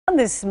On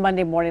this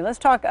Monday morning, let's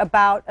talk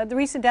about the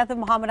recent death of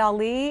Muhammad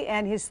Ali,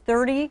 and his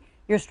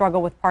 30-year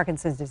struggle with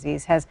Parkinson's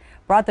disease has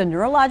brought the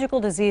neurological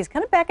disease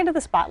kind of back into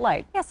the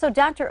spotlight. Yeah, so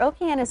Dr.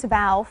 Okeanis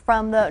Vaou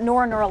from the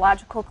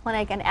Neurological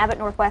Clinic and Abbott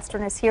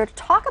Northwestern is here to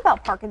talk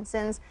about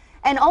Parkinson's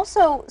and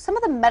also some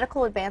of the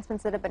medical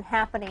advancements that have been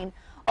happening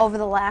over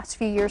the last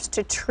few years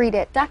to treat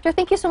it. Doctor,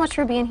 thank you so much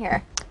for being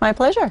here. My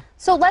pleasure.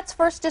 So let's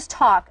first just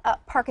talk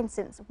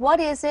Parkinson's. What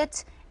is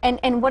it?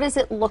 And what does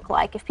it look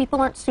like if people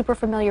aren't super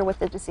familiar with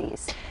the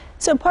disease?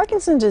 So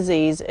Parkinson's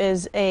disease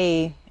is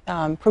a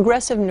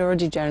progressive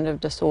neurodegenerative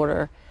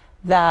disorder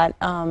that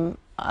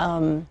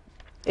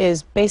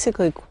is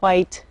basically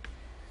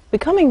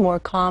becoming more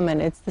common.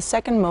 It's the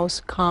second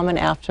most common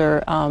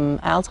after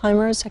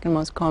Alzheimer's, second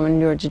most common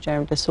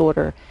neurodegenerative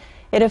disorder.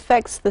 It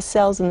affects the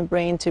cells in the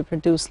brain to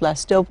produce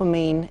less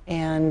dopamine,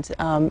 and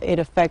it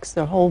affects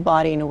their whole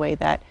body in a way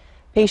that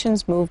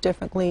patients move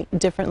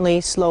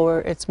differently,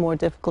 slower. It's more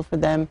difficult for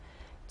them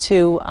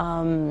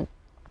to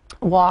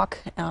walk.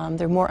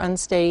 They're more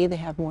unsteady. They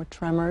have more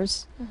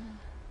tremors.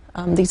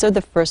 Mm-hmm. These are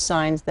the first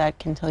signs that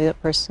can tell you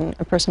that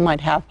a person might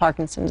have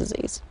Parkinson's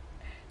disease.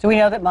 So we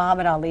know that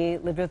Muhammad Ali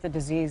lived with the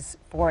disease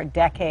for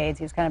decades.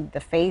 He was kind of the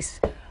face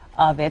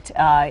of it.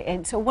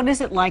 And so what is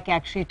it like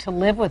actually to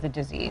live with the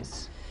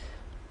disease?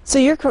 So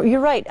you're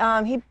right.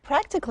 He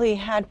practically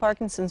had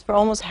Parkinson's for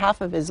almost half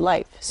of his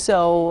life.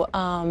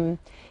 So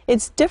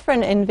it's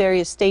different in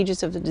various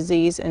stages of the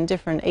disease and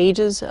different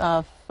ages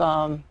of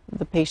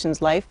the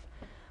patient's life.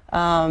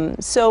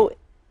 So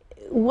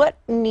what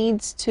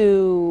needs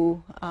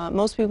to,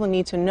 most people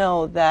need to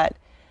know that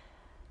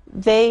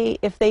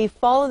if they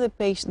follow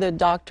the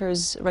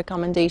doctor's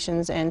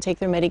recommendations and take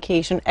their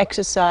medication,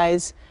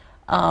 exercise,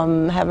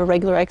 have a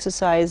regular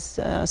exercise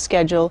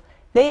schedule,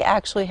 they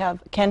actually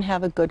can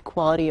have a good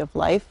quality of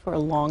life for a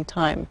long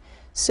time.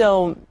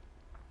 So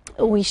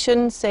we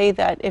shouldn't say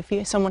that if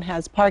someone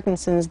has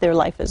Parkinson's, their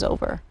life is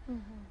over.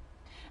 Mm-hmm.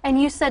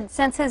 And you said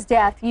since his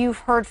death, you've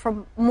heard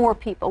from more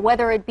people,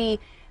 whether it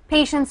be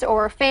patients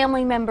or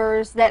family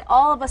members, that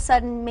all of a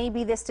sudden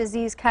maybe this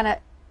disease kind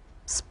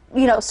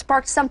of,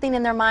 sparked something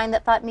in their mind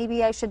that thought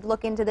maybe I should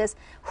look into this.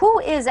 Who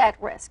is at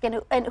risk,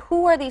 and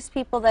who are these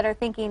people that are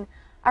thinking,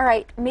 all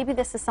right, maybe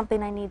this is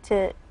something I need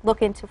to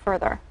look into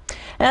further?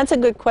 And that's a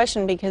good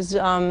question, because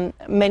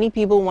many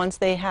people, once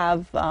they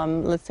have,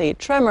 let's say, a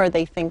tremor,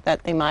 they think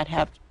that they might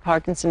have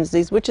Parkinson's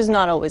disease, which is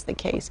not always the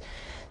case.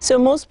 So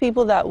most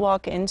people that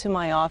walk into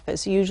my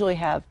office usually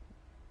have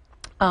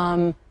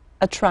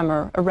a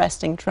tremor, a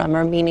resting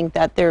tremor, meaning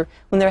that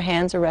when their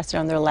hands are rested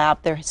on their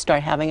lap, they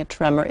start having a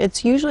tremor.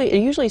 It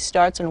usually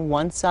starts on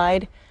one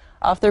side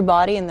of their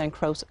body and then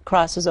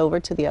crosses over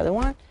to the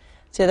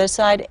other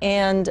side,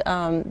 and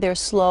they're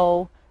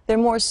slow, they're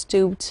more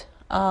stooped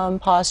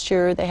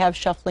posture, they have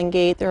shuffling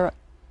gait, they're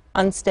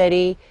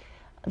unsteady,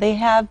 they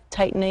have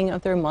tightening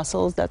of their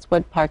muscles. That's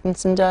what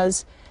Parkinson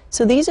does.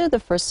 So these are the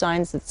first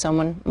signs that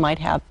someone might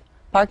have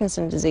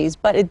Parkinson's disease,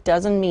 but it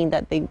doesn't mean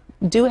that they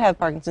do have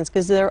Parkinson's,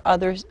 because there are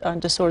other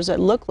disorders that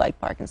look like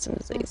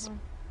Parkinson's disease.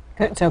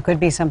 Mm-hmm. So it could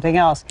be something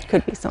else.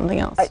 Could be something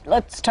else.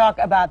 Let's talk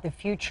about the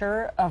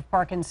future of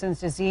Parkinson's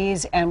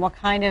disease and what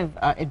kind of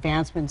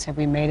advancements have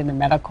we made in the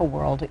medical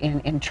world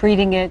in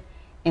treating it,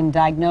 in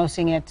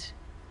diagnosing it.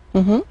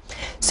 Mm-hmm.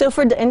 So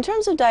in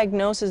terms of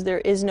diagnosis, there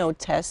is no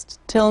test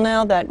till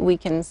now that we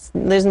can,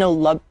 there's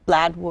no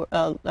blood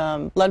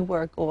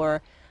work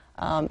or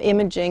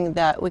imaging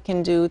that we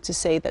can do to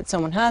say that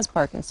someone has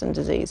Parkinson's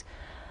disease.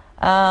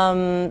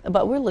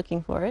 But we're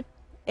looking for it.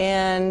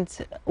 And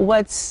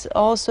what's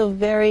also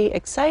very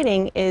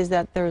exciting is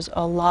that there's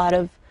a lot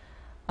of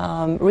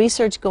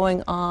research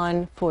going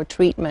on for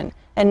treatment,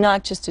 and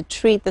not just to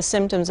treat the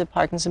symptoms of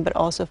Parkinson, but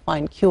also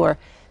find cure.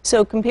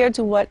 So compared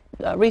to what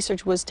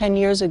research was 10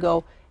 years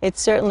ago, it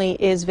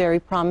certainly is very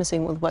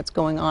promising with what's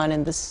going on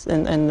in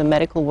the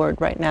medical world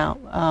right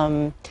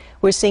now.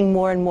 We're seeing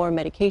more and more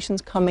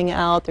medications coming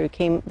out.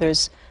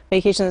 There's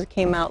medications that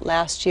came out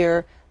last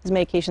year. There's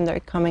medications that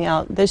are coming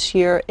out this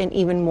year, and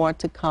even more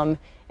to come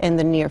in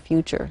the near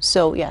future.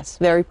 So yes,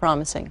 very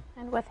promising.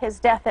 And with his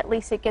death, at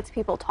least it gets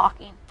people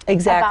talking.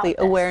 Exactly,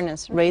 about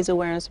awareness, raise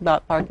awareness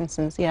about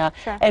Parkinson's, yeah.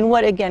 Sure. And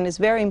what, again, is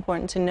very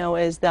important to know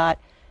is that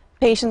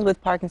patients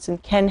with Parkinson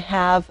can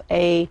have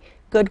a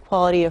good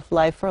quality of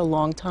life for a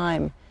long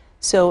time.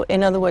 So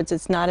in other words,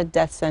 it's not a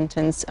death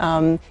sentence.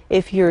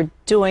 If you're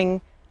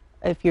following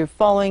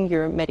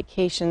your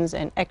medications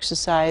and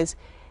exercise,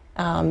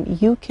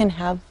 you can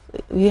have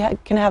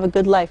a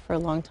good life for a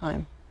long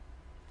time.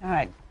 All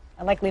right.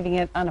 I like leaving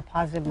it on a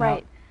positive note.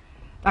 Right.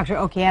 Dr.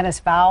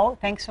 Okeanis Vaou,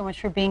 thanks so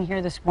much for being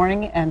here this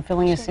morning and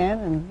filling us in.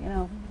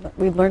 And,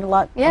 we've learned a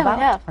lot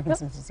about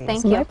Parkinson's disease.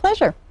 Thank you. My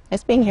pleasure.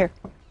 Nice being here.